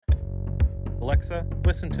Alexa,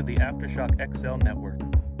 listen to the Aftershock XL network.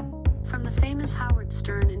 From the famous Howard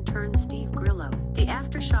Stern and turned Steve Grillo, the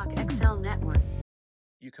Aftershock XL network.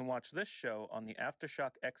 You can watch this show on the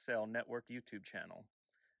Aftershock XL network YouTube channel.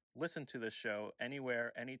 Listen to this show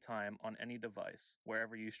anywhere, anytime, on any device,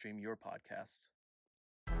 wherever you stream your podcasts.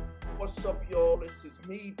 What's up, y'all? This is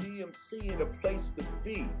me, DMC, and a place to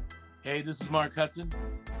be. Hey, this is Mark Hudson.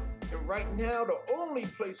 And right now, the only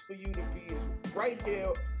place for you to be is right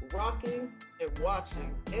here, rocking and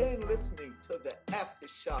watching and listening to the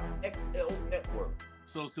Aftershock XL network.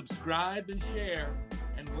 So subscribe and share,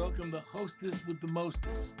 and welcome the hostess with the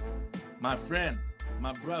mostest, my friend,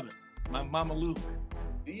 my brother, my Mama Luke,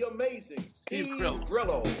 the amazing Steve Grillo.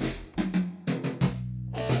 Grillo.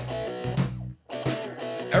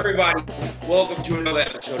 Everybody, welcome to another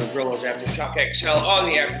episode of Grillo's Aftershock XL on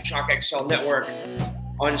the Aftershock XL network,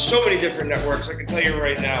 on so many different networks. I can tell you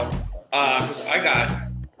right now, because I got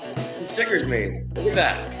some stickers made. Look at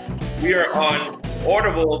that. We are on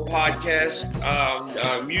Audible podcast,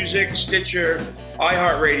 music, Stitcher,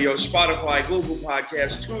 iHeartRadio, Spotify, Google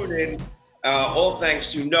Podcasts, TuneIn. All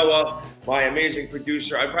thanks to Noah, my amazing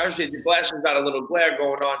producer. I probably the glasses got a little glare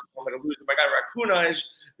going on. So I'm going to lose them. I got raccoon eyes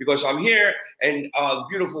because I'm here in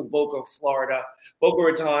beautiful Boca, Florida, Boca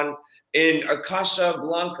Raton, in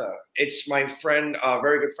Casablanca. It's my friend, a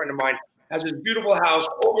very good friend of mine, has this beautiful house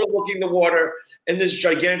overlooking the water in this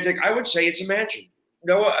gigantic, I would say it's a mansion.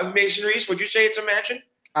 Noah, Mason Reese, would you say it's a mansion?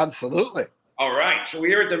 Absolutely. All right. So we're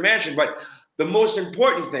here at the mansion, but the most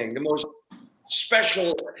important thing, the most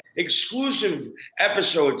special, exclusive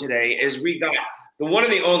episode today is we got the one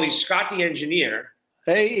and the only Scott the engineer.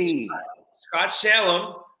 Hey. Scott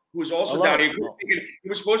Salem, who's also Hello. down here. He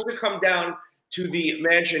was supposed to come down to the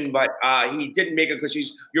mansion, but he didn't make it because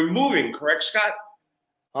you're moving, correct, Scott?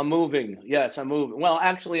 I'm moving. Yes, I'm moving. Well,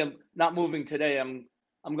 actually, I'm not moving today. I'm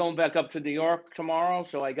going back up to New York tomorrow,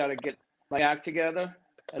 so I got to get my act together,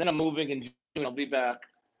 and then I'm moving in June. I'll be back,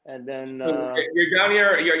 and then you're down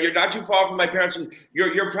here. You're not too far from my parents, and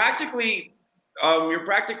you're practically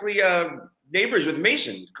neighbors with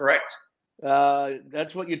Mason, correct?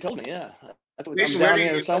 that's what you told me. Yeah, that's what, Mason, I'm down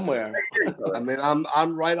here somewhere, I mean,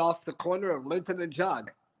 I'm right off the corner of Linton and Jog.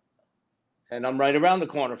 and I'm right around the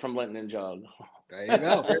corner from Linton and Jog. There you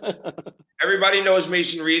go. Everybody knows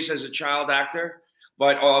Mason Reese as a child actor,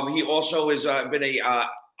 but he also has been a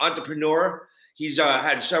entrepreneur. He's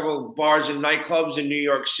had several bars and nightclubs in New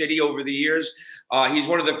York City over the years. He's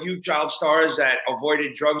one of the few child stars that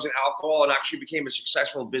avoided drugs and alcohol and actually became a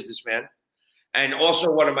successful businessman, and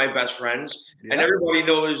also one of my best friends. Yeah. And everybody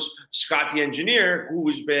knows Scott the engineer,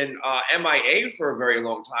 who's been MIA for a very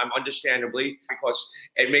long time, understandably, because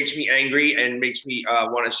it makes me angry and makes me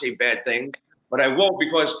want to say bad things. But I won't,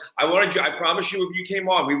 because I promise you, if you came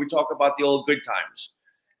on, we would talk about the old good times.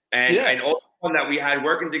 And all the fun that we had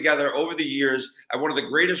working together over the years at one of the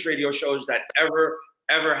greatest radio shows that ever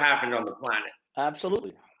happened on the planet.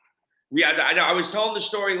 Absolutely. I was telling the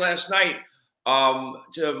story last night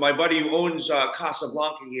to my buddy who owns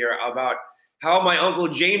Casablanca here about how my Uncle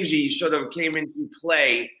Jamesy sort of came into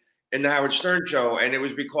play in the Howard Stern show. And it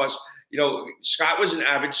was because, Scott was an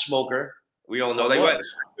avid smoker. We all know that.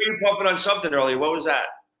 You were pumping on something earlier. What was that?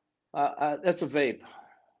 That's a vape.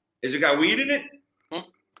 Is it got weed in it? Hmm?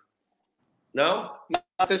 No?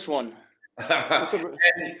 Not this one. When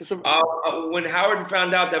Howard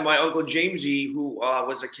found out that my Uncle Jamesy, who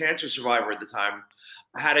was a cancer survivor at the time,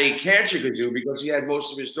 had a cancer kazoo because he had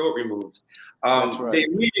most of his throat removed, right. They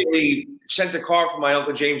immediately sent a car for my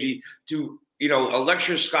Uncle Jamesy to,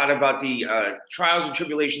 lecture Scott about the trials and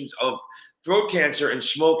tribulations of throat cancer and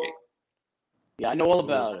smoking. Yeah, I know all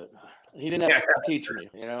about it. He didn't have to teach me,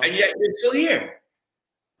 And yet you're still here.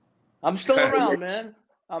 I'm still around, man.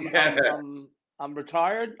 I'm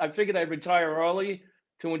retired. I figured I'd retire early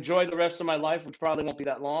to enjoy the rest of my life, which probably won't be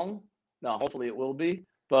that long. No, hopefully it will be.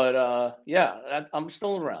 But I'm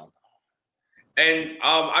still around. And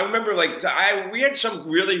I remember, we had some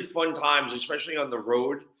really fun times, especially on the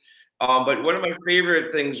road. But one of my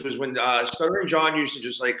favorite things was when Stuttering John used to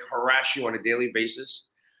just harass you on a daily basis.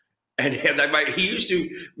 And he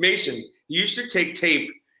used to take tape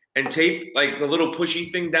and tape the little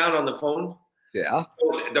pushy thing down on the phone. Yeah.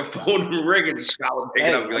 The phone would ring and Scott would pick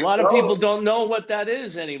it up. A lot of people don't know what that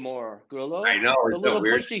is anymore, Grillo. I know. The little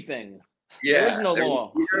pushy thing. Yeah. There is no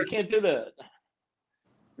more. You can't do that.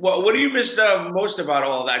 Well, what do you miss most about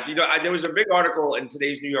all that? There was a big article in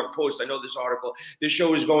today's New York Post. I know this article. This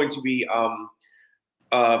show is going to be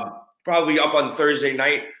probably up on Thursday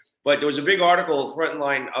night. But there was a big article,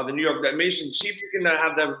 Frontline of the New York. Mason, see if you can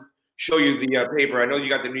have them show you the paper. I know you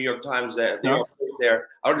got the New York Times there. There.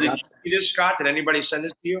 Did you see this, Scott? Did anybody send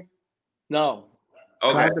this to you? No. I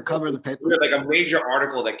Okay. had to cover the paper. We had like a major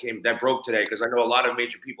article that broke today because I know a lot of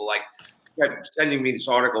major people like kept sending me this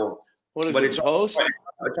article. What is But it? it's Post?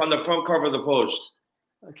 It's on the front cover of the Post.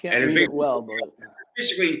 I can't And it read it well, but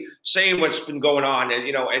Basically saying what's been going on, and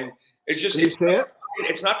and it's just Can you see it?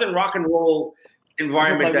 it's not the rock and roll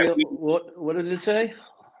environment that what does it say?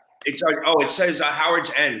 it's like, oh, it says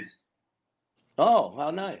Howard's End. Oh,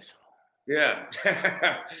 how nice. Yeah.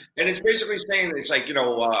 And it's basically saying it's like,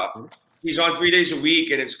 he's on 3 days a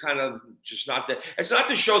week, and it's kind of just it's not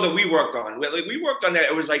the show that we worked on. We worked on that.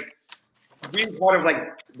 It was like being part of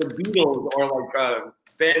like the Beatles or like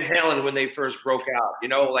Van Halen when they first broke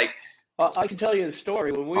out, like. I can tell you the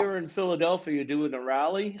story. When we were in Philadelphia doing a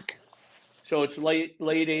rally, so it's late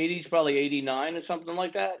 80s, probably 89 or something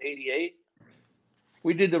like that, 88.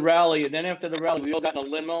 We did the rally, and then after the rally, we all got in a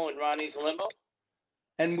limo, in Ronnie's limo,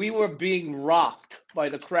 and we were being rocked by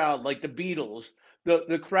the crowd like the Beatles.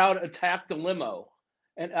 The crowd attacked the limo,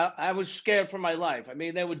 and I was scared for my life. I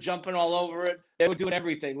mean, they were jumping all over it. They were doing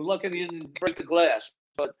everything. We're lucky they didn't break the glass,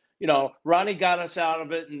 but Ronnie got us out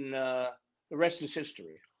of it, and the rest is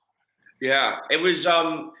history. Yeah, it was.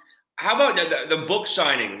 How about the book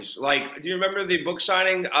signings? Like, do you remember the book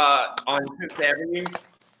signing on Fifth Avenue,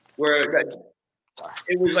 where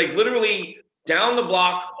it was like literally down the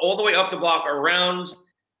block, all the way up the block, around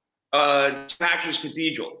Patrick's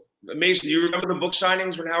Cathedral? Mason, do you remember the book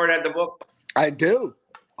signings when Howard had the book? I do.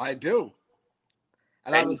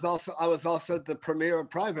 And I was also at the premiere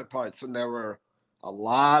of Private Parts, and there were a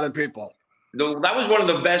lot of people. That was one of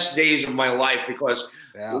the best days of my life because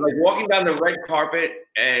like walking down the red carpet,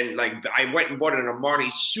 and like I went and bought an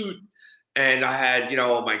Armani suit, and I had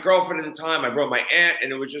my girlfriend at the time. I brought my aunt,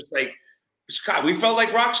 and it was just like, God, we felt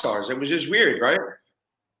like rock stars. It was just weird, right?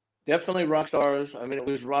 Definitely rock stars. I mean, it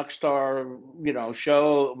was rock star,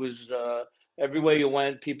 show. It was everywhere you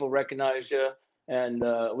went, people recognized you, and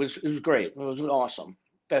it was great. It was awesome.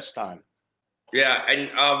 Best time. Yeah, and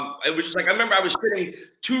it was just like I remember I was sitting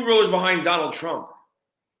 2 rows behind Donald Trump.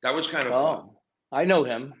 That was kind of fun. I know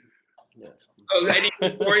him. Yes. Oh, any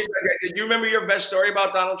stories? Do you remember your best story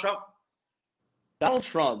about Donald Trump? Donald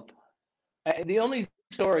Trump. The only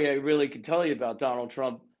story I really can tell you about Donald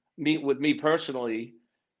Trump, with me personally,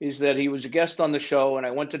 is that he was a guest on the show, and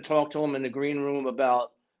I went to talk to him in the green room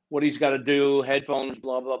about what he's got to do, headphones,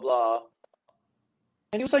 blah blah blah,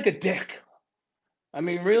 and he was like a dick. I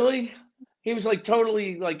mean, really. He was like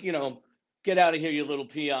totally like, get out of here, you little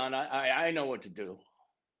peon. I know what to do.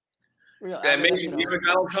 Amazing. You have a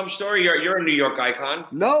Donald Trump story? You're a New York icon.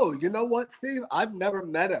 No, you know what, Steve? I've never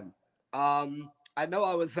met him. I know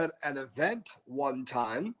I was at an event one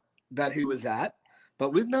time that he was at,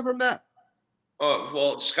 but we've never met. Oh,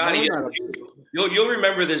 well, Scotty, you'll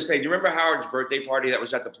remember this day. Do you remember Howard's birthday party that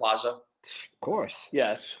was at the Plaza? Of course.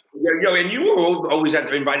 Yes. And you were always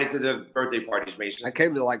invited to the birthday parties, Mason. I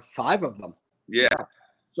came to like 5 of them. Yeah.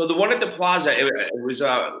 So the one at the Plaza, it was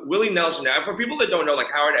Willie Nelson. Now, for people that don't know,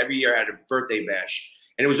 like Howard every year had a birthday bash,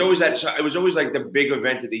 and it was always like the big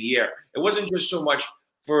event of the year. It wasn't just so much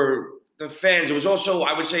for the fans; it was also,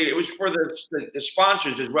 I would say, it was for the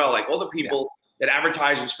sponsors as well, like all the people that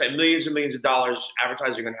advertise and spend millions and millions of dollars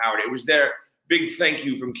advertising on Howard. It was their big thank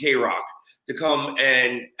you from K-Rock to come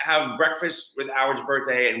and have breakfast with Howard's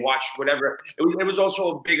birthday and watch whatever. It was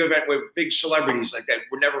also a big event where big celebrities like that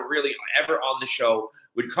were never really ever on the show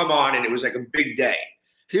would come on, and it was like a big day.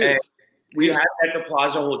 Huge. And we had at the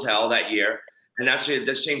Plaza Hotel that year, and that's at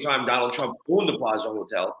the same time Donald Trump owned the Plaza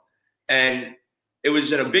Hotel, and it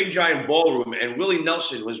was in a big giant ballroom, and Willie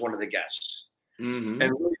Nelson was one of the guests. Mm-hmm.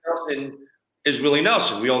 And Willie Nelson is Willie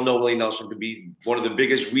Nelson. We all know Willie Nelson to be one of the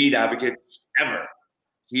biggest weed advocates ever.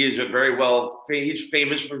 He is he's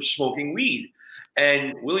famous for smoking weed.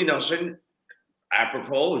 And Willie Nelson,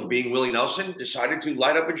 apropos of being Willie Nelson, decided to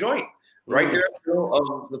light up a joint right there in the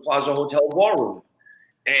middle of the Plaza Hotel ballroom.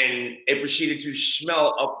 And it proceeded to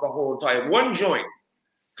smell up the whole entire, one joint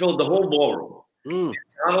filled the whole ballroom.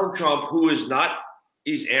 Donald Trump,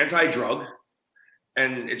 he's anti-drug,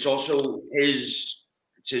 and it's also his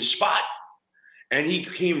spot. And he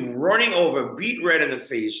came running over, beat red in the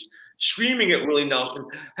face, screaming at Willie Nelson,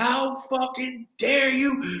 "How fucking dare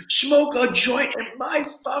you smoke a joint in my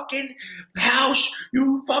fucking house?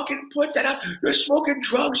 You fucking put that out. You're smoking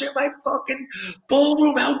drugs in my fucking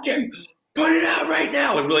ballroom. How dare you? Put it out right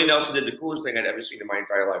now." And Willie Nelson did the coolest thing I'd ever seen in my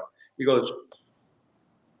entire life. He goes,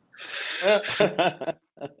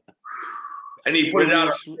 and he put it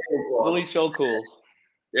out. Willie's so cool.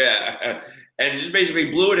 Yeah. And just basically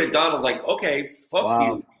blew it at Donald like, okay, fuck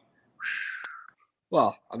you.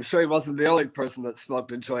 Well, I'm sure he wasn't the only person that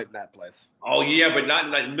smoked a joint in that place. Oh, yeah, but not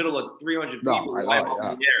in the middle of 300 people. No, I know,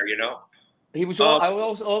 there, He was. Um, I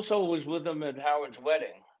also was with him at Howard's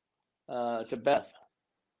wedding to Beth,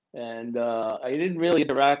 and I didn't really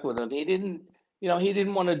interact with him. He didn't. He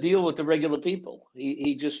didn't want to deal with the regular people.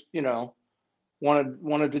 He just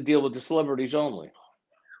wanted to deal with the celebrities only.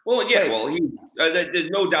 well, yeah, Great. well, there's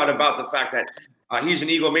no doubt about the fact that he's an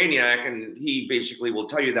egomaniac, and he basically will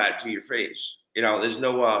tell you that to your face. There's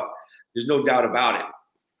no doubt about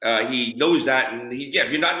it. He knows that, and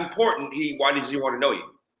if you're not important, why does he want to know you?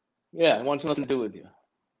 Yeah, it wants nothing to do with you.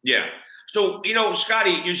 Yeah. So,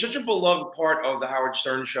 Scotty, you're such a beloved part of the Howard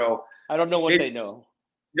Stern show. I don't know what they know.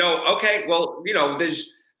 No, okay. Well,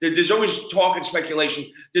 there's always talk and speculation.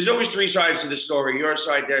 There's always three sides to the story: your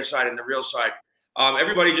side, their side, and the real side.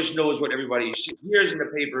 Everybody just knows what everybody hears in the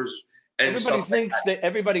papers. And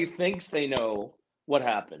everybody thinks they know what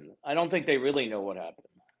happened. I don't think they really know what happened.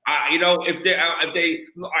 If they,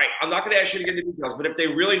 all right, I'm not going to ask you to get into details, but if they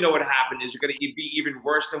really know what happened, is it going to be even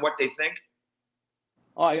worse than what they think?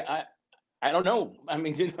 Oh, I don't know. I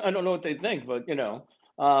mean, I don't know what they think, but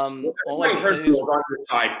all I can say is, on your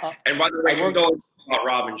side. And by the way, condolences about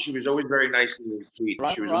Robin. She was always very nice and sweet.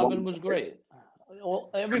 Robin was great. Well,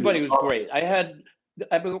 everybody was great.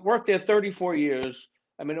 I've worked there 34 years.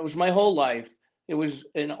 I mean, it was my whole life. It was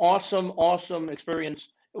an awesome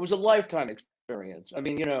experience. It was a lifetime experience. I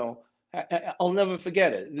mean, I'll never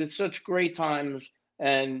forget it. It's such great times,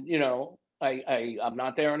 and I'm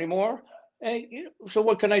not there anymore. Hey, so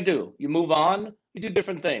what can I do? You move on. You do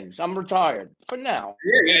different things. I'm retired for now.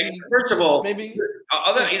 Yeah. First of all, maybe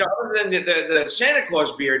other than the Santa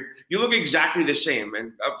Claus beard, you look exactly the same.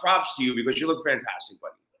 And props to you because you look fantastic,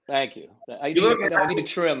 buddy. Thank you. I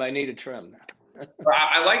need a trim.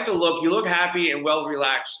 I like the look. You look happy and well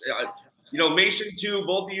relaxed. Mason too.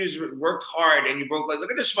 Both of you worked hard, and you both look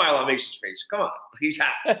at the smile on Mason's face. Come on, he's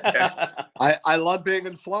happy. Yeah. I love being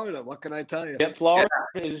in Florida. What can I tell you? Yeah, Florida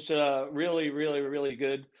is really, really, really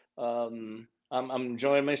good. I'm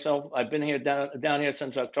enjoying myself. I've been here down here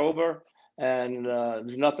since October, and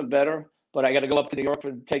there's nothing better. But I got to go up to New York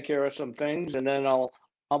to take care of some things, and then I'll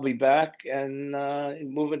be back and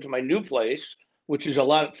move into my new place, which is a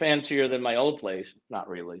lot fancier than my old place. Not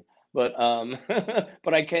really. But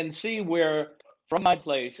but I can see from my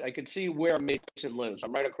place, I can see where Mason lives.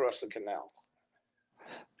 I'm right across the canal.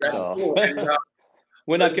 So, cool. And,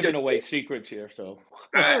 we're not giving away secrets here. So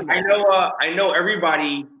I know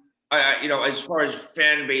everybody. As far as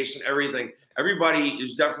fan base and everything, everybody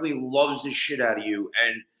definitely loves the shit out of you,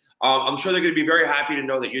 and I'm sure they're going to be very happy to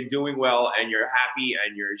know that you're doing well and you're happy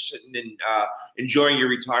and you're sitting and enjoying your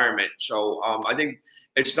retirement. So I think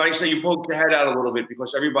it's nice that you poked your head out a little bit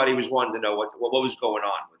because everybody was wanting to know what was going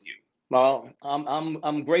on with you. Well,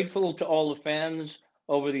 I'm grateful to all the fans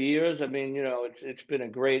over the years. I mean, it's been a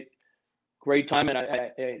great time,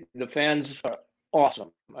 and the fans are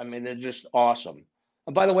awesome. I mean, they're just awesome.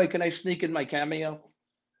 And by the way, can I sneak in my cameo?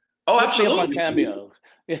 Oh, absolutely. On cameo.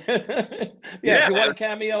 Yeah, if you want a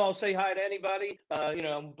cameo, I'll say hi to anybody.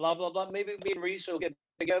 Blah blah blah. Maybe me and Reese will get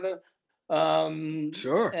together.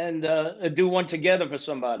 Sure. And do one together for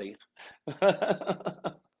somebody.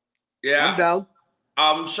 Yeah, I'm down.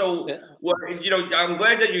 So, well, I'm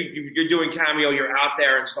glad that you're doing cameo. You're out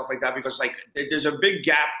there and stuff like that because there's a big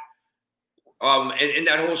gap in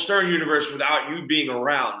that whole Stern universe without you being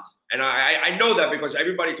around. And I know that because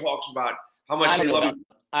everybody talks about how much they love you.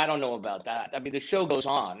 I don't know about that. I mean, the show goes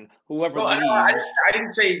on. Whoever leaves. I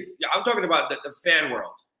didn't say. I'm talking about the fan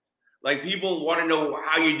world. Like people want to know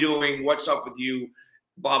how you're doing, what's up with you,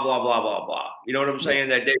 blah blah blah blah blah. You know what I'm saying?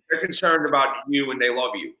 That they're concerned about you and they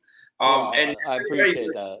love you. And I appreciate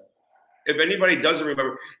that. If anybody doesn't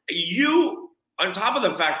remember, you on top of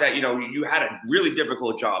the fact that you had a really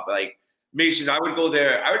difficult job, like Mason, I would go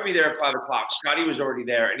there. I would be there at 5 o'clock. Scotty was already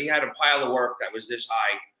there, and he had a pile of work that was this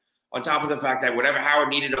high. On top of the fact that whatever Howard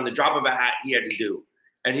needed on the drop of a hat, he had to do,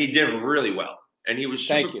 and he did really well. And he was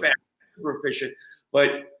super fast, super efficient.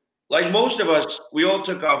 But like most of us, we all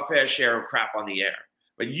took our fair share of crap on the air.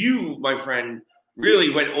 But you, my friend,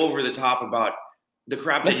 really went over the top about the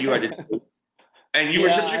crap that you had to do, and you were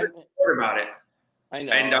such a good sport about it. I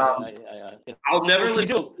know. And I'll never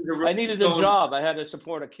listen. I needed a job. I had to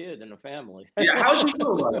support a kid and a family. Yeah, how's he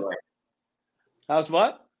doing, by the way? How's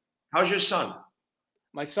what? How's your son?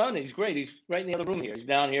 My son, he's great. He's right in the other room here. He's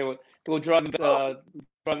down here. We'll drive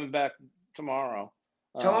him back tomorrow.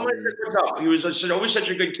 Tell him what's up. He was always such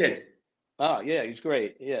a good kid. Oh yeah, he's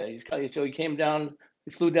great. Yeah, so he came down.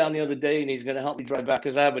 He flew down the other day, and he's going to help me drive back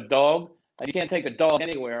because I have a dog. And you can't take a dog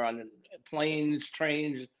anywhere on planes,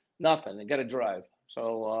 trains, nothing. You got to drive.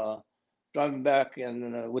 So driving back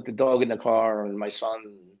and with the dog in the car and my son.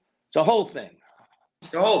 It's a whole thing.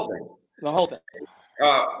 The whole thing. The whole thing.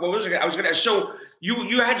 what was it? I was gonna. So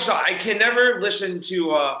you had. So I can never listen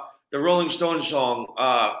to the Rolling Stones song.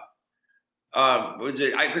 Was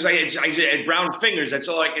it? Because I had Brown Fingers. That's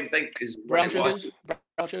all I can think is Brown Sugars.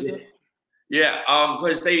 Brown Sugar. Yeah.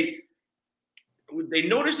 Because they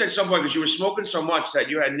noticed at some point because you were smoking so much that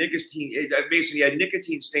you had nicotine. Basically, had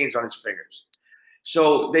nicotine stains on his fingers.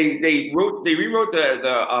 So they rewrote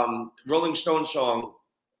the Rolling Stone song.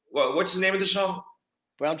 What's the name of the song?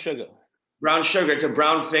 Brown Sugar. Brown Sugar to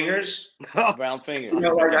Brown Fingers. Brown Fingers. You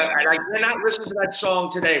know, I cannot listen to that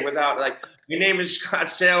song today without like, your name is Scott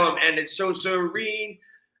Salem and it's so serene.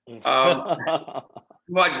 What's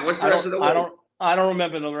the rest of the words? I don't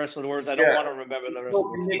remember the rest of the words. I don't want to remember the rest of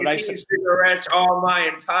the words. But I cigarettes all my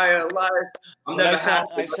entire life. I'm never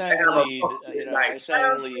happy. I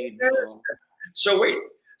sang lead. So wait.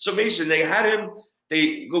 So Mason, they had him.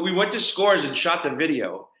 We went to Scores and shot the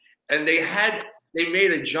video, and they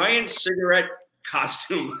made a giant cigarette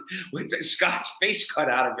costume with Scott's face cut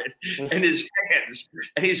out of it and his hands,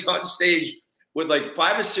 and he's on stage with like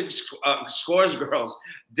 5 or 6 Scores girls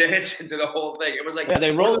dancing to the whole thing. It was like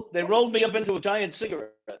they rolled me up into a giant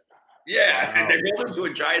cigarette. Yeah, wow. And they rolled into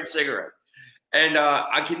a giant cigarette. And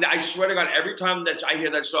I swear to God, every time that I hear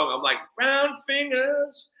that song, I'm like, Brown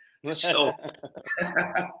Fingers. So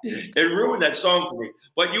it ruined that song for me.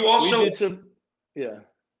 But you also,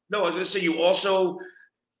 No, I was gonna say you also,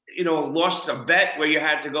 lost a bet where you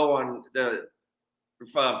had to go on the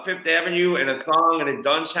Fifth Avenue in a thong and a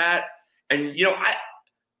dunce hat. And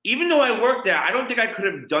even though I worked there, I don't think I could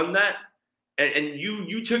have done that. And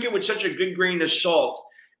you took it with such a good grain of salt.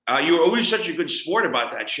 You were always such a good sport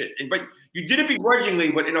about that shit. But you did it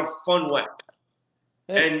begrudgingly, but in a fun way.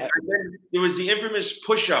 And then there was the infamous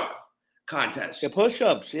push-up contest. The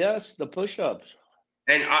push-ups, yes, the push-ups.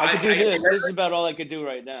 And I could do this. This is about all I could do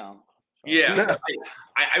right now. Yeah,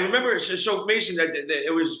 I remember. So Mason, that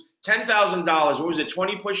it was $10,000. What was it?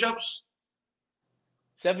 20 push-ups.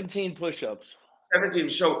 17 push-ups. 17.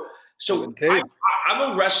 So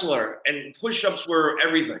I'm a wrestler, and push-ups were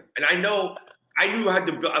everything. And I knew how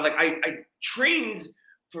to build. Like I trained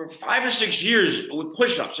for 5 or 6 years with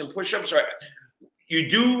push-ups, and push-ups are you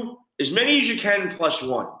do as many as you can plus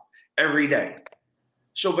one every day.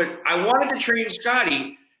 So, but I wanted to train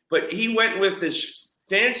Scotty, but he went with this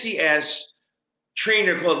fancy ass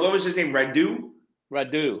trainer called, what was his name? Radu,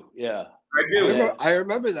 yeah. Radu. I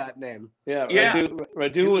remember that name. Yeah.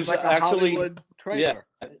 Radu was like actually a trainer.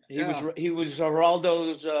 Yeah. He was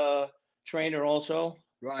Geraldo's trainer also.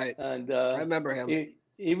 Right. And I remember him.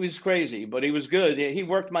 He was crazy, but he was good. He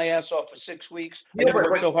worked my ass off for 6 weeks. I never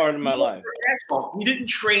worked so hard in my life. He didn't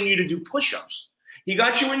train you to do push-ups. He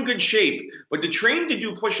got you in good shape, but to train to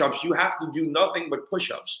do push-ups, you have to do nothing but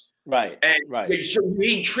push-ups. Right. And right. So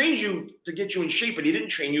he trained you to get you in shape, but he didn't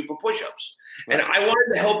train you for push-ups. Right. And I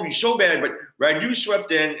wanted to help you so bad, but Radu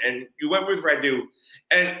swept in, and you went with Radu.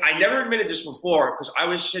 And I never admitted this before because I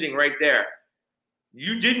was sitting right there.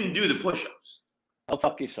 You didn't do the push-ups. Oh,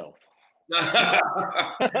 fuck yourself. You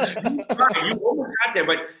almost got there,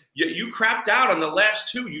 but you crapped out on the last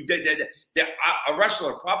two. You did a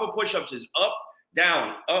wrestler. Proper push-ups is up,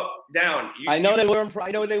 down, up, down. I know they weren't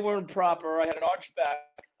proper. I had an arch back.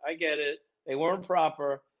 I get it. They weren't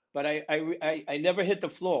proper, but I never hit the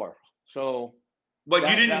floor. So, but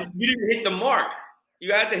you didn't hit the mark.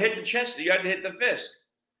 You had to hit the chest. You had to hit the fist.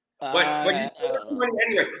 But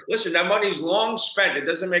anyway, listen. That money's long spent. It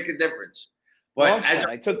doesn't make a difference. But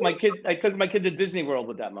I took my kid to Disney World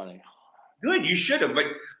with that money. Good, you should have. But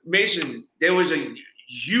Mason, there was a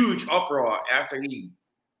huge uproar after he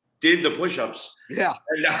did the push-ups. Yeah,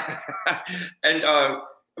 and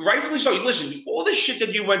rightfully so. Listen, all the shit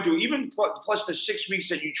that you went through, even plus the 6 weeks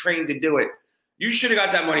that you trained to do it, you should have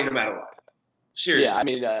got that money no matter what. Seriously. Yeah, I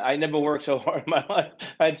mean, I never worked so hard in my life.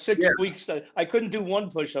 I had 6 weeks. I couldn't do one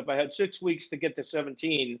push-up. I had 6 weeks to get to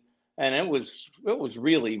 17, and it was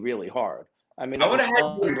really, really hard. I mean, I would have had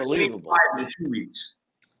unbelievable. 25 in 2 weeks.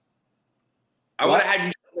 I would have had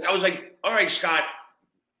you. I was like, all right, Scott,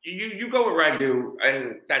 you go with Radu,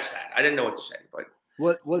 and that's that. I didn't know what to say, but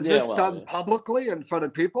was this done publicly in front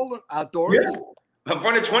of people outdoors? Yeah, in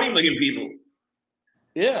front of 20 million people.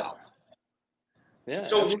 Yeah.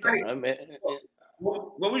 So,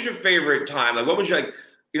 what was your favorite time? Like, what was your,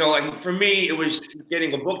 like for me, it was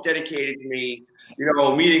getting a book dedicated to me.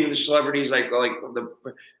 Meeting the celebrities,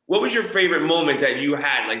 what was your favorite moment that you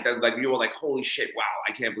had? Like you were like, holy shit, wow,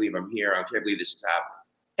 I can't believe I'm here. I can't believe this is happening.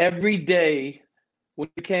 Every day when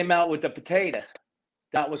you came out with the potato,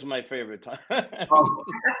 that was my favorite time.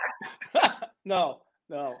 No.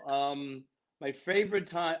 My favorite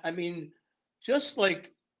time, I mean, just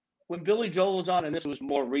like when Billy Joel was on, and this was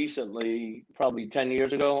more recently, probably 10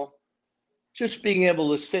 years ago, just being able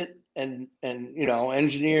to sit and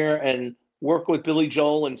engineer and work with Billy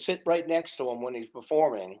Joel and sit right next to him when he's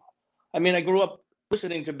performing. I mean, I grew up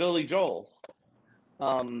listening to Billy Joel.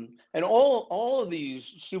 And all of these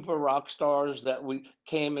super rock stars that we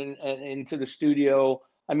came into the studio,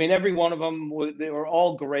 I mean, every one of them, they were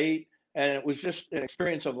all great. And it was just an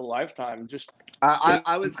experience of a lifetime. Just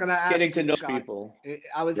I was going to ask getting to know Scott, people.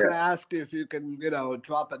 I was going to ask you if you can,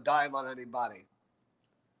 drop a dime on anybody.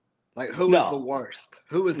 Like, who was the worst?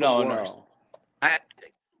 Who was the worst? No.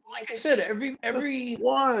 Like I said, every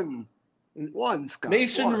one, Scott.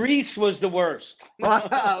 Mason Reese was the worst.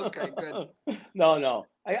 Okay, good. No.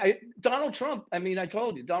 I Donald Trump. I mean, I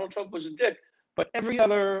told you, Donald Trump was a dick. But every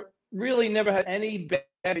other really never had any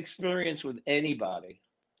bad experience with anybody.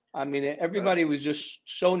 I mean, everybody was just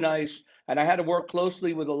so nice, and I had to work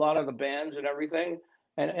closely with a lot of the bands and everything,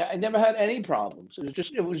 and I never had any problems.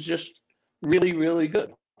 It was just really, really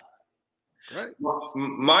good. Right.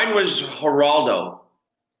 Mine was Geraldo.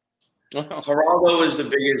 Geraldo was the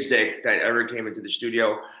biggest dick that ever came into the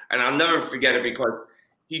studio, and I'll never forget it because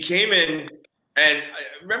he came in, and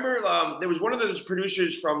I remember there was one of those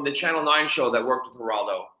producers from the Channel 9 show that worked with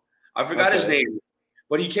Geraldo. I forgot his name.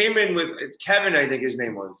 But he came in with Kevin, I think his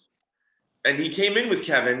name was. And he came in with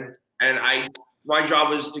Kevin, and my job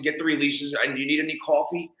was to get the releases. And do you need any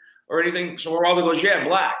coffee or anything? So Geraldo goes, yeah,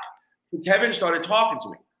 black. And Kevin started talking to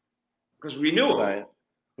me because we knew him. Right.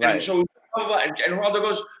 And so and Geraldo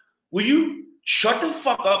goes, will you shut the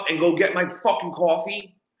fuck up and go get my fucking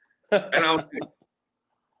coffee? And I was like,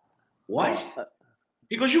 what?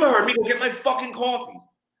 He goes, you heard me, go get my fucking coffee.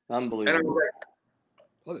 Unbelievable. And I was like,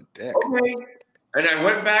 what a dick. Okay. And I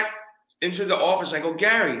went back into the office. I go,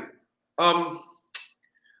 Gary, Geraldo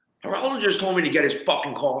just told me to get his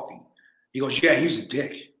fucking coffee. He goes, yeah, he's a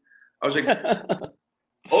dick. I was like,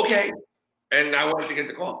 okay. And I wanted to get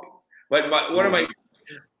the coffee. But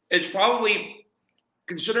it's probably,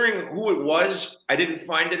 considering who it was, I didn't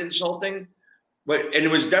find it insulting. And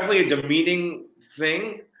it was definitely a demeaning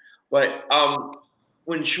thing. But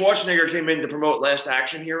when Schwarzenegger came in to promote Last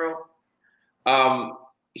Action Hero,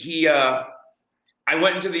 I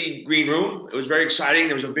went into the green room. It was very exciting.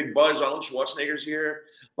 There was a big buzz. Arnold Schwarzenegger's here.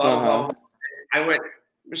 Blah, blah, blah. I went,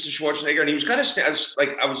 Mr. Schwarzenegger, and he was kind of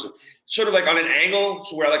I was sort of like on an angle,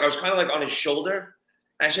 so where I was kind of like on his shoulder.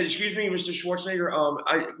 And I said, "Excuse me, Mr.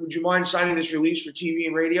 Schwarzenegger, would you mind signing this release for TV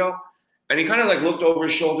and radio?" And he kind of like looked over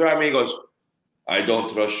his shoulder at me. He goes, "I don't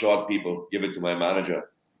trust short people. Give it to my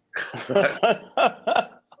manager."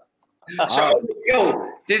 So, yo,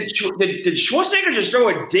 did Schwarzenegger just throw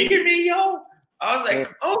a dig at me, yo? I was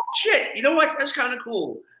like, oh shit, you know what? That's kind of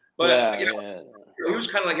cool. But he was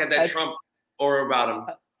kind of like had that Trump aura about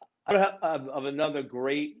him. I have of another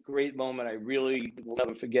great moment I really will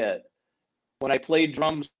never forget. When I played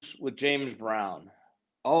drums with James Brown.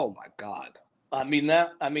 Oh my God. I mean,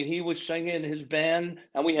 he was singing his band,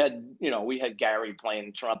 and we had Gary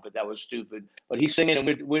playing trumpet. That was stupid. But he's singing, and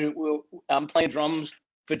I'm playing drums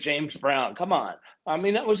for James Brown. Come on. I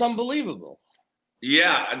mean, that was unbelievable.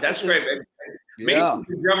 Yeah, that's great. Yeah. Mason's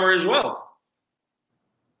a drummer as well.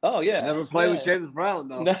 Oh, yeah. I never played with James Brown,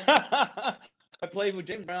 though. I played with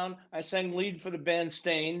James Brown. I sang lead for the band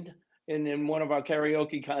Stained in one of our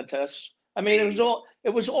karaoke contests. I mean,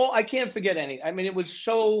 it was all, I can't forget any. I mean, it was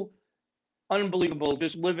so unbelievable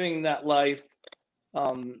just living that life.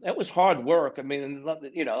 It was hard work. I mean,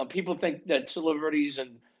 people think that celebrities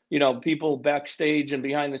and, people backstage and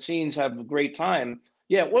behind the scenes have a great time.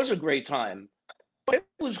 Yeah, it was a great time, but it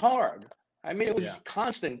was hard. I mean, it was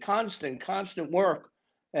constant work.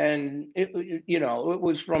 And it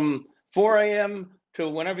was from 4 a.m. to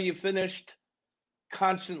whenever you finished,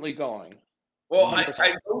 constantly going. Well,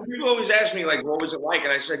 people always ask me, like, what was it like?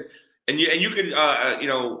 And I said, and you could,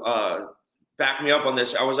 back me up on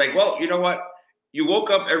this. I was like, well, you know what? You woke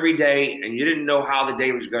up every day and you didn't know how the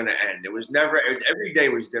day was going to end. It was every day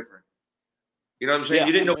was different. You know what I'm saying? Yeah,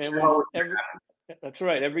 you didn't know. That's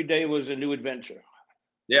right. Every day was a new adventure.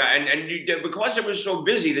 Yeah, and you did, because it was so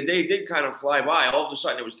busy, the day did kind of fly by. All of a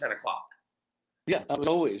sudden, it was 10 o'clock. Yeah, that was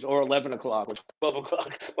always, or 11 o'clock, or 12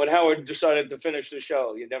 o'clock. When Howard decided to finish the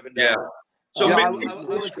show, you never know. Yeah. So I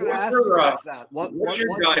was going to ask you guys that. What's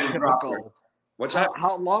your typical? What's that?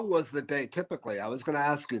 How long was the day typically? I was going to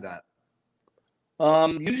ask you that.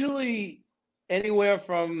 Usually anywhere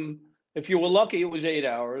from, if you were lucky, it was 8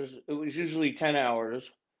 hours. It was usually 10 hours,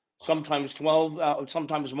 sometimes 12 hours,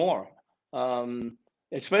 sometimes more.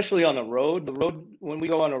 Especially on the road. The road, when we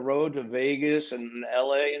go on a road to Vegas and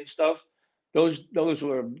LA and stuff, those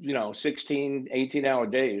were, 16, 18-hour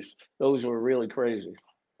days. Those were really crazy.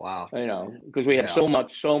 Wow. You know, because we have so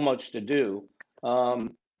much to do.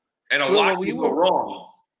 And a Will, lot can go wrong.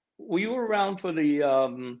 Were you around for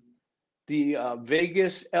the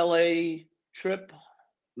Vegas LA trip?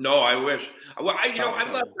 No, I wish. Well, I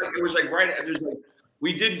left. It was like right. It was like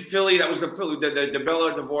we did Philly. That was the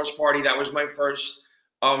Bella divorce party. That was my first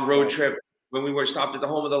road trip when we were stopped at the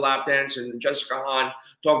home of the lap dance, and Jessica Hahn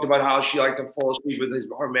talked about how she liked to fall asleep with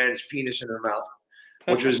her man's penis in her mouth,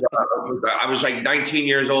 which was I was like 19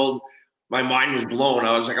 years old. My mind was blown.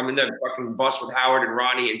 I was like, I'm in that fucking bus with Howard and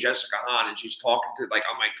Ronnie and Jessica Hahn, and she's talking to I'm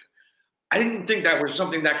like, I didn't think that was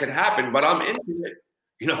something that could happen, but I'm into it.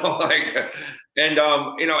 And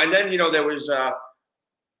and then there was the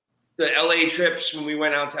LA trips when we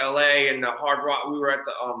went out to LA and the Hard Rock. We were at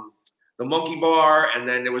the Monkey Bar, and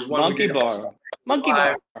then there was one Monkey Bar.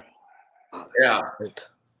 Yeah.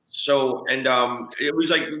 So and it was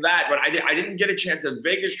like that, but I didn't get a chance. The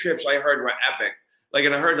Vegas trips I heard were epic.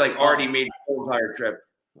 And I heard Artie made the whole entire trip.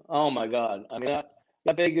 Oh my God! I mean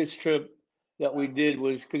that Vegas trip that we did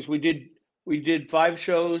was because we did 5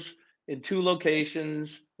 shows in 2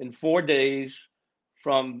 locations in 4 days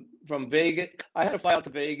from Vegas. I had to fly out to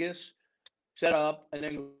Vegas, set up, and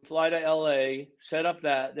then fly to LA, set up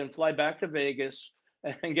that, then fly back to Vegas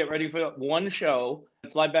and get ready for one show,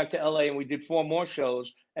 and fly back to LA, and we did 4 more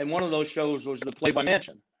shows. And one of those shows was the Playboy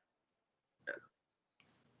Mansion.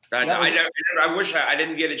 I wish I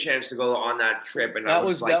didn't get a chance to go on that trip. And that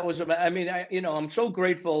was. I mean, I'm so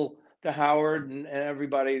grateful to Howard and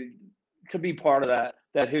everybody to be part of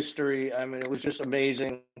that history. I mean, it was just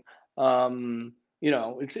amazing.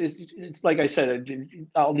 It's like I said,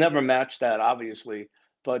 I'll never match that, obviously.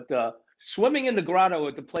 But swimming in the grotto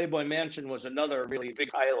at the Playboy Mansion was another really big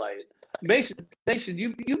highlight. Mason,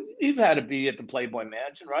 you've had to be at the Playboy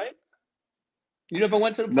Mansion, right? You never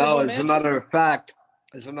went to the Playboy Mansion? No, as a matter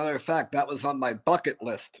of fact, that was on my bucket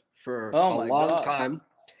list for a long time.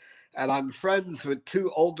 And I'm friends with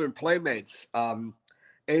 2 older playmates,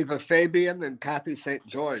 Ava Fabian and Kathy St.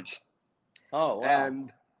 George. Oh, wow.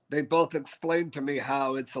 And they both explained to me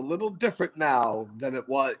how it's a little different now than it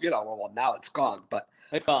was, well, now it's gone, but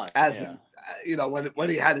it's gone. When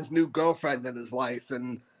he had his new girlfriend in his life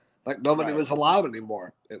and nobody was allowed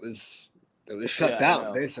anymore. It was shut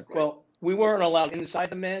down basically. Well, we weren't allowed inside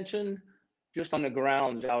the mansion, just on the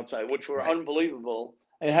grounds outside, which were unbelievable.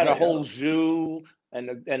 It had a whole zoo and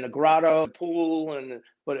the grotto, pool,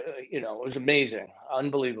 but it was amazing,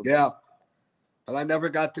 unbelievable. Yeah, but I never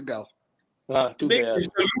got to go. Too bad.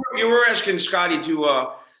 So you were asking Scotty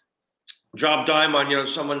to drop dime on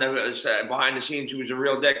someone that was behind the scenes who was a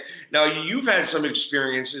real dick. Now you've had some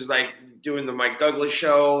experiences like doing the Mike Douglas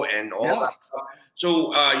show and all that stuff.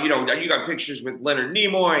 So you got pictures with Leonard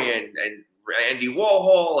Nimoy and Andy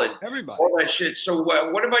Warhol and everybody, all that shit. So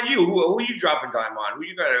what about you? Who are you dropping dime on? Who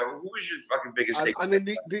was your fucking biggest dick? I mean,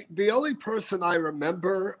 the only person I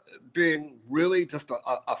remember being really just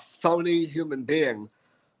a phony human being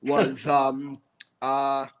was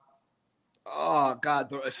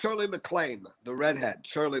Shirley MacLaine, the redhead,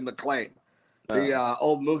 Shirley MacLaine, the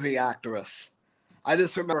old movie actress. I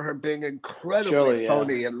just remember her being incredibly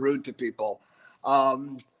phony and rude to people.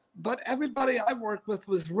 But everybody I worked with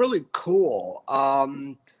was really cool.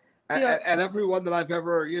 And everyone that I've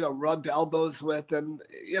ever, rubbed elbows with and,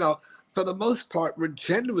 for the most part, were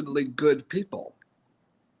genuinely good people.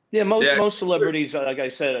 Yeah, most celebrities, like I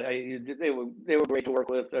said, they were great to work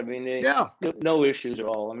with. I mean, no issues at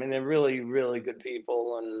all. I mean, they're really, really good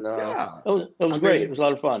people, and it was great. It was a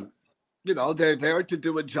lot of fun. They're there to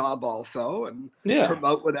do a job also and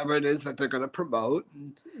promote whatever it is that they're going to promote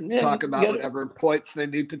and talk about whatever points they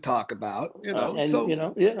need to talk about.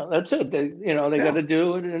 That's it. They got to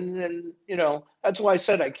do it, and that's why I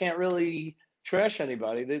said I can't really trash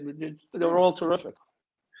anybody. They're all terrific.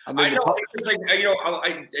 I know.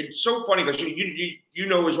 It's so funny because you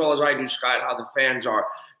know as well as I do, Scott, how the fans are.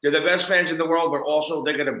 They're the best fans in the world, but also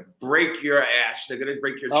they're going to break your ass. They're going to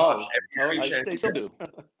break your chops every chance. They still do.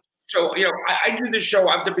 So, I do this show.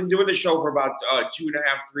 I've been doing this show for about 2.5,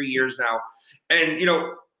 3 years now. And,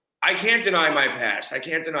 I can't deny my past. I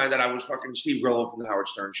can't deny that I was fucking Steve Grillo from the Howard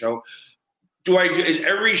Stern Show. Is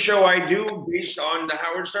every show I do based on the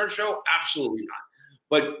Howard Stern Show? Absolutely not.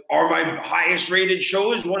 But are my highest rated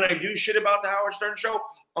shows when I do shit about the Howard Stern Show?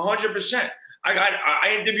 100%.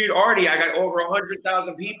 I interviewed Artie. I got over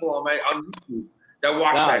 100,000 people on YouTube that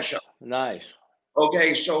watched that show. Nice.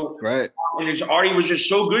 Okay, so Artie was just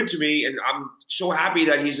so good to me, and I'm so happy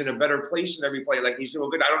that he's in a better place in every play. Like he's doing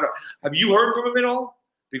good. I don't know. Have you heard from him at all?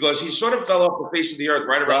 Because he sort of fell off the face of the earth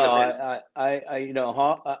right around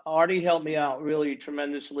Artie helped me out really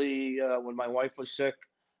tremendously when my wife was sick.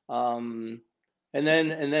 And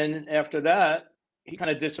then after that, he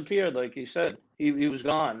kind of disappeared, like you said. He was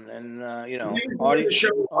gone, and Artie.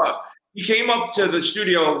 He came up to the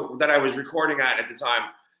studio that I was recording at the time,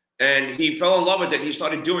 and he fell in love with it. And he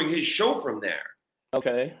started doing his show from there.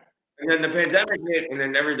 Okay. And then the pandemic hit, and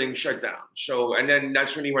then everything shut down. So, and then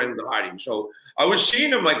that's when he went into hiding. So I was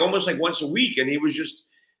seeing him almost once a week, and he was just,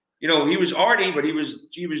 he was Artie, but he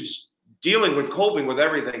was dealing with coping with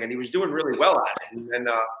everything, and he was doing really well at it. And then,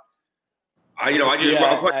 as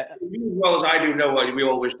well as I do know, we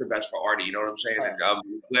all wish the best for Artie. You know what I'm saying? And I'm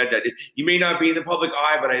glad that he may not be in the public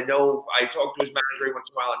eye, but I know I talk to his manager once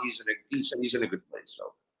in a while, and he said he's in a good place.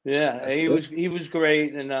 So. Yeah, he was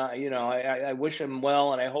great, and I wish him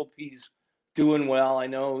well, and I hope he's doing well. I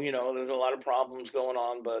know there's a lot of problems going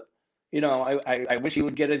on, but I wish he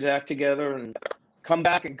would get his act together and come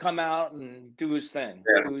back and come out and do his thing.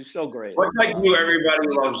 Yeah. He was so great. But like you, everybody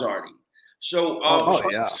loves Artie. So,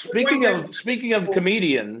 Speaking of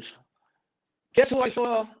comedians, guess who I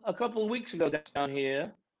saw a couple of weeks ago down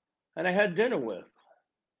here, and I had dinner with?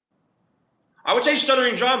 I would say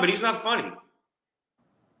Stuttering John, but he's not funny.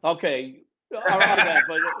 Okay, all right,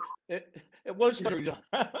 but it was Stuttering John.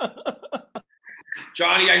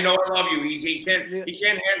 Johnny, I know I love you. He can't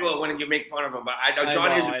handle it when you make fun of him. But I know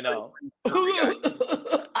Johnny is. I know.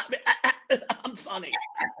 I'm funny.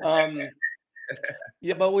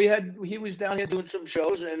 Yeah, but he was down here doing some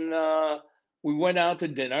shows, and we went out to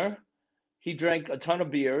dinner. He drank a ton of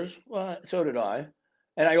beers. Well, so did I.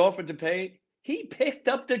 And I offered to pay. He picked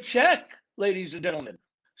up the check, ladies and gentlemen.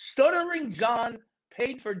 Stuttering John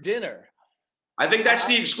paid for dinner. I think that's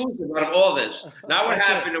the exclusive out of all this. Not what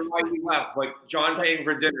happened and why he left, but John paying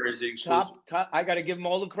for dinner is the exclusive. I got to give him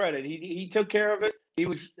all the credit. He took care of it. It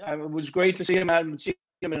was great to see him. I haven't seen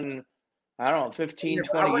him in, I don't know, 15,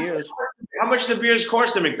 20 years. How much the beers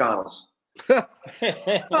cost at McDonald's?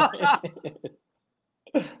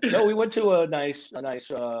 No, we went to a nice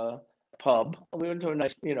pub. We went to a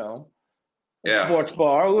nice, sports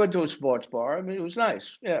bar. We went to a sports bar. I mean, it was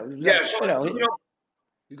nice. Yeah. It was nice,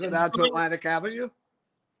 You go down to Atlantic Avenue?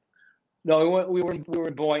 No, we were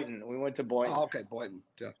in Boynton. We went to Boynton. Oh, okay, Boynton.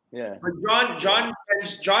 Yeah. But John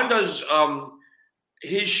does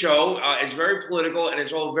his show. It's very political and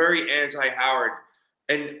it's all very anti-Howard.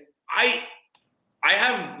 And I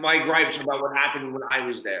have my gripes about what happened when I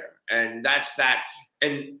was there, and that's that.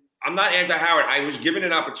 And I'm not anti-Howard. I was given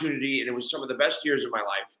an opportunity, and it was some of the best years of my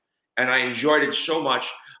life, and I enjoyed it so much.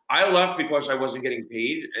 I left because I wasn't getting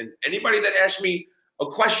paid, and anybody that asked me a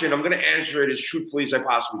question, I'm going to answer it as truthfully as I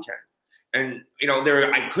possibly can. And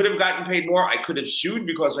I could have gotten paid more. I could have sued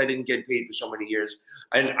because I didn't get paid for so many years,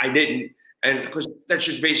 and I didn't, and because that's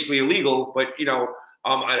just basically illegal. But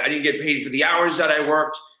I didn't get paid for the hours that I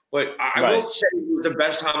worked. But I will say it was the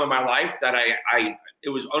best time of my life. That it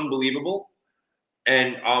was unbelievable,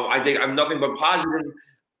 and I think I have nothing but positive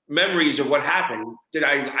memories of what happened. That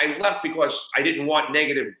I left because I didn't want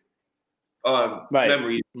negative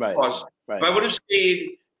memories. Because if I would have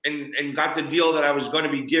stayed and got the deal that I was going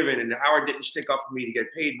to be given, and Howard didn't stick up for me to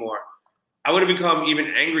get paid more, I would have become even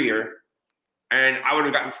angrier, and I would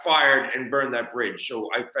have gotten fired and burned that bridge. So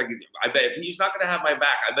I figured, I bet if he's not going to have my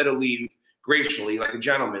back, I better leave gracefully like a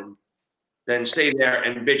gentleman than stay there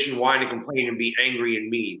and bitch and whine and complain and be angry and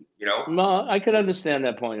mean. No, I could understand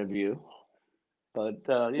that point of view, but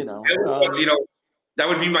that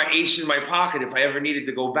would be my ace in my pocket if I ever needed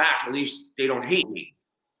to go back. At least they don't hate me.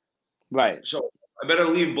 Right. So I better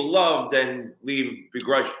leave beloved than leave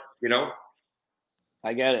begrudging,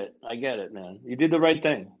 I get it, man. You did the right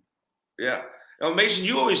thing. Yeah. Mason,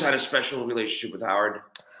 you always had a special relationship with Howard.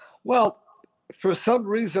 Well, for some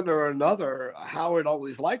reason or another, Howard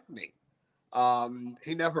always liked me.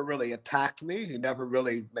 He never really attacked me. He never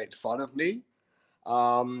really made fun of me.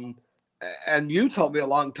 And you told me a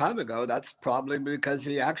long time ago that's probably because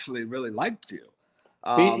he actually really liked you.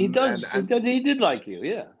 He does. He did like you,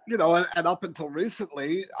 yeah. And up until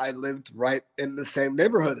recently, I lived right in the same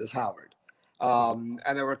neighborhood as Howard. And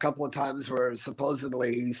there were a couple of times where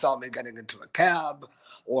supposedly he saw me getting into a cab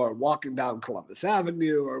or walking down Columbus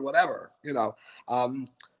Avenue or whatever,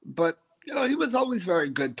 But, he was always very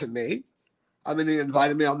good to me. I mean, he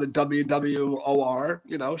invited me on the WWOR,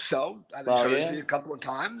 show out of Jersey a couple of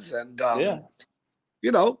times. And,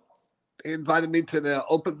 he invited me to the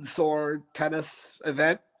Open Soar tennis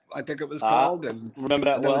event, I think it was called. And remember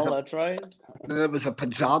that well, that's right. And there was a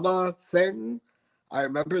pajama thing I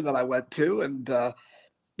remember that I went to. And, I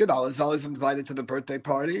was always invited to the birthday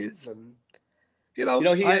parties. And, he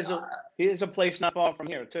has a place not far from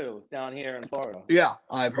here, too, down here in Florida. Yeah,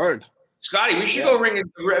 I've heard. Scotty, we should go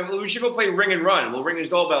we should go play Ring and Run. We'll ring his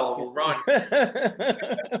doorbell and we'll run.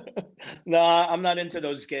 No, I'm not into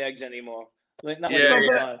those gags anymore. But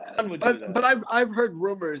I've heard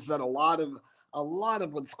rumors that a lot of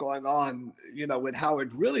what's going on, with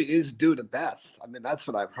Howard really is due to Beth. I mean, that's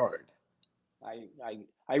what I've heard.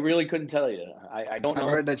 I really couldn't tell you. I don't know.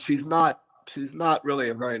 I've heard that she's not really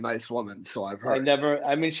a very nice woman, so I've heard.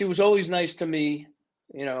 She was always nice to me,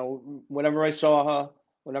 whenever I saw her,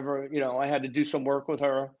 whenever, I had to do some work with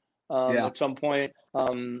her at some point.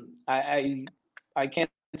 I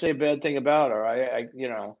can't say a bad thing about her. It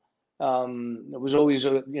was always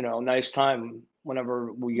a, nice time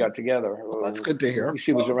whenever we got together. Well, that's good to hear.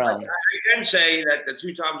 She was around. I can say that the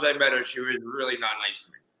 2 times I met her, she was really not nice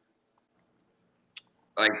to me.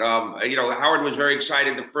 Like, Howard was very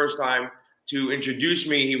excited the first time to introduce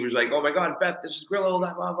me. He was like, "Oh my God, Beth, this is Grillo,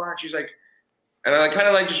 blah, blah, blah." She's like, and I kind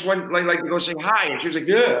of like just went like to go say hi. And she was like,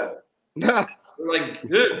 "Yeah." Like,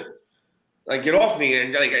 good. Like, get off me.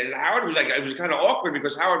 And Howard was like, it was kind of awkward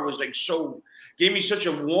because Howard was like, gave me such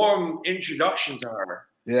a warm introduction to her.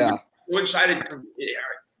 Yeah. So excited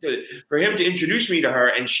for him to introduce me to her.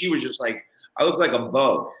 And she was just like, I looked like a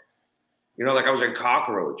bug. Like I was a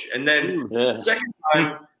cockroach. And then the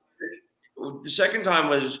second time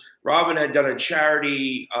was Robin had done a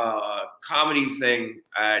charity comedy thing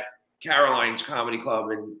at Caroline's Comedy Club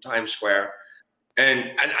in Times Square.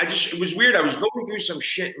 And it was weird. I was going through some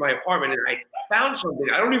shit in my apartment and I found something.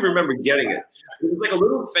 I don't even remember getting it. It was like a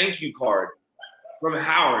little thank you card from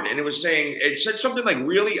Howard. And it said something like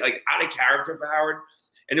really like out of character for Howard.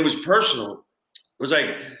 And it was personal. It was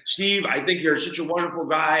like, "Steve, I think you're such a wonderful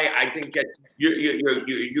guy. I think that you're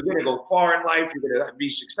going to go far in life. You're going to be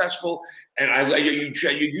successful. And you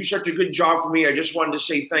do such a good job for me. I just wanted to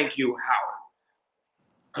say thank you, Howard."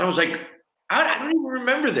 And I was like, I don't even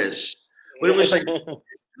remember this. But it was like kind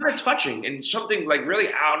of touching and something like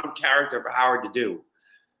really out of character for Howard to do.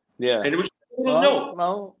 Yeah. And it was a little note.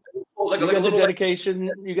 Well, you got the dedication.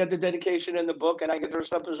 You got the dedication in the book, and I get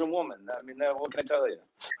dressed up as a woman. I mean, what can I tell you?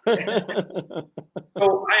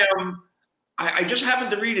 So I just happened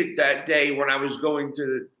to read it that day when I was going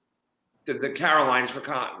to the Carolines for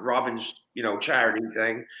Robin's charity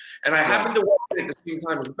thing, and I happened to walk in at the same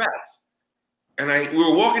time as Beth. And we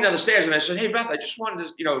were walking down the stairs, and I said, "Hey, Beth, I just wanted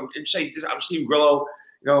to, and say I'm Steve Grillo.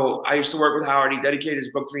 I used to work with Howard. He dedicated his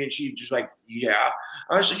book to me." And she just like, "Yeah."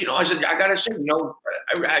 I said, I gotta say,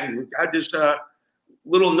 I had this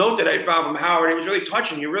little note that I found from Howard. It was really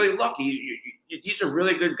touching. You're really lucky. He's a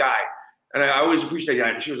really good guy, and I always appreciate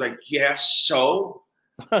that. And she was like, "Yeah, so?"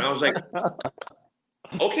 And I was like,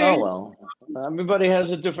 "Okay." Oh well, everybody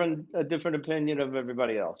has a different opinion of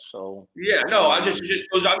everybody else. So yeah, no, I'm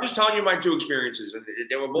just telling you my 2 experiences, and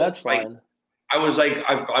they were both that's fine. I was like,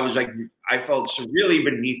 I felt severely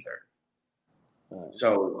beneath her.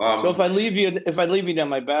 So if I leave you now,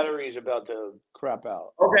 my battery is about to crap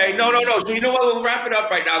out. Okay, no. So you know what? We'll wrap it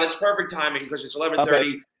up right now. That's perfect timing because it's 11:30.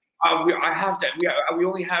 Okay. We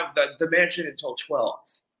only have the mansion until 12.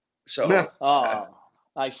 So.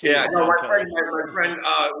 I see. Yeah, no, my friend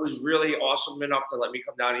was really awesome enough to let me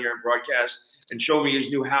come down here and broadcast and show me his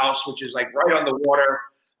new house, which is like right on the water.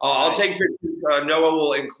 I'll take pictures. Noah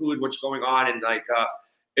will include what's going on, and like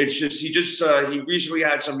it's just he recently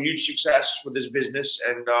had some huge success with his business,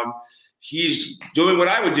 and he's doing what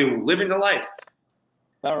I would do, living the life.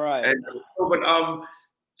 All right. And, but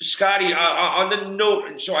Scotty, on the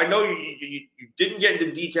note, so I know you didn't get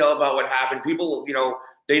into detail about what happened. People,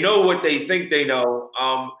 they know what they think they know.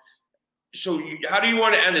 So how do you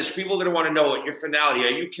want to end this? People are going to want to know what your finality. Are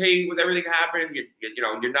you okay with everything happening?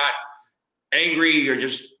 You're not angry.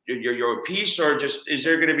 You're at peace, or just is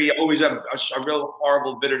there going to be always a real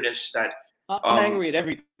horrible bitterness that? I'm angry at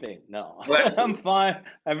everything. No, I'm fine.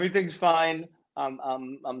 Everything's fine.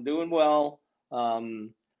 I'm doing well.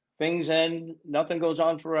 Things end. Nothing goes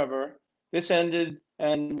on forever. This ended,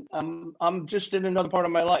 and I'm just in another part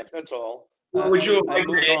of my life. That's all. Would you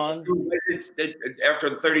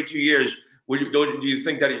after 32 years? Do you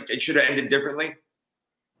think that it should have ended differently?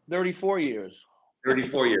 34 years.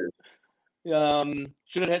 34 years.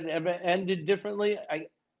 Should it have ended differently?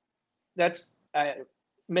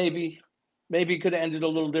 Maybe could have ended a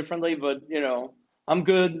little differently, but I'm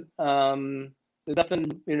good. There's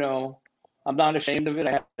nothing, I'm not ashamed of it.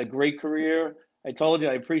 I had a great career. I told you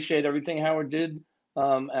I appreciate everything Howard did.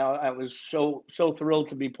 I was so thrilled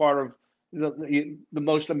to be part of the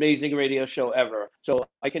most amazing radio show ever. So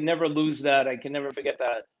I can never lose that. I can never forget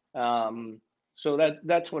that. So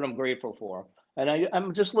that's what I'm grateful for. And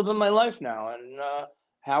I'm just living my life now. And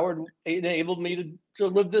Howard enabled me to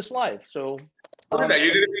live this life. So look at that.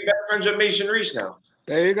 You're going to be best friends with Mason Reese now.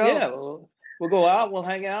 There you go. Yeah, we'll go out. We'll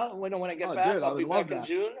hang out. When I get back, dude, I'll be back in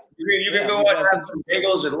June. You can go out and have some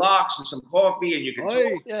bagels and lox and some coffee, and you can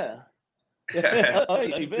talk. Yeah.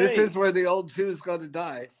 This is where the old Jew's going to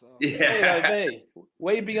die. So. Yeah. Hey,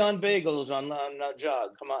 way beyond bagels on Jog.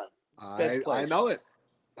 Come on. I know it.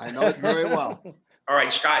 I know it very well. All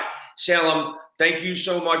right, Scott Salem, thank you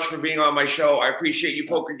so much for being on my show. I appreciate you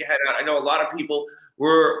poking your head out. I know a lot of people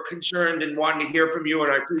were concerned and wanting to hear from you,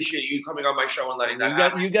 and I appreciate you coming on my show and letting that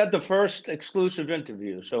happen. You got the first exclusive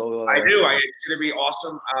interview, so I do. It's going to be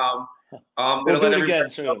awesome. We'll do it again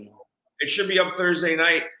soon. It should be up Thursday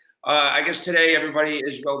night. I guess today everybody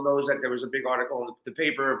as well knows that there was a big article in the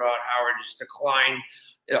paper about Howard's decline.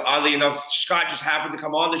 Oddly enough, Scott just happened to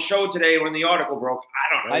come on the show today when the article broke.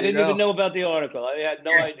 I don't know. I didn't even know about the article. I had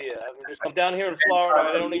no idea. I'm down here in Florida.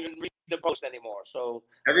 I don't even read the Post anymore. So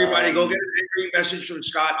everybody, go get an angry message from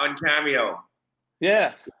Scott on Cameo.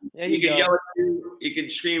 Yeah, he can yell at you. He can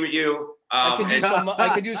scream at you. I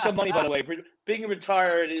could use some money, by the way. Being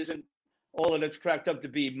retired isn't all that it's cracked up to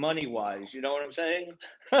be money-wise. You know what I'm saying?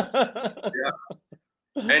 Yeah.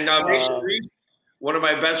 And Mason Reese, one of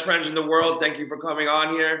my best friends in the world, thank you for coming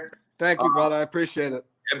on here. Thank you, brother. I appreciate it.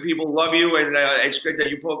 And people love you, and it's good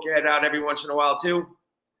that you poke your head out every once in a while, too.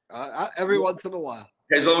 Every once in a while.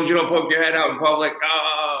 As long as you don't poke your head out in public.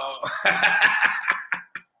 Oh.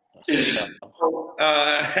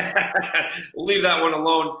 We'll leave that one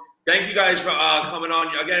alone. Thank you guys for coming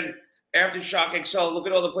on. Again, Aftershock XL, look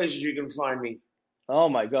at all the places you can find me. Oh,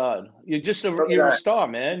 my God. You're a star,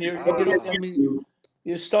 man.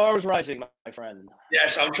 Your star is rising, my friend.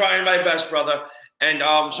 Yes, I'm trying my best, brother. And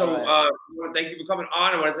thank you for coming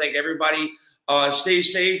on. I want to thank everybody. Stay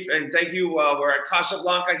safe, and thank you. We're at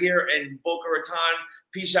Casablanca here in Boca Raton.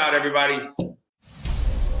 Peace out, everybody.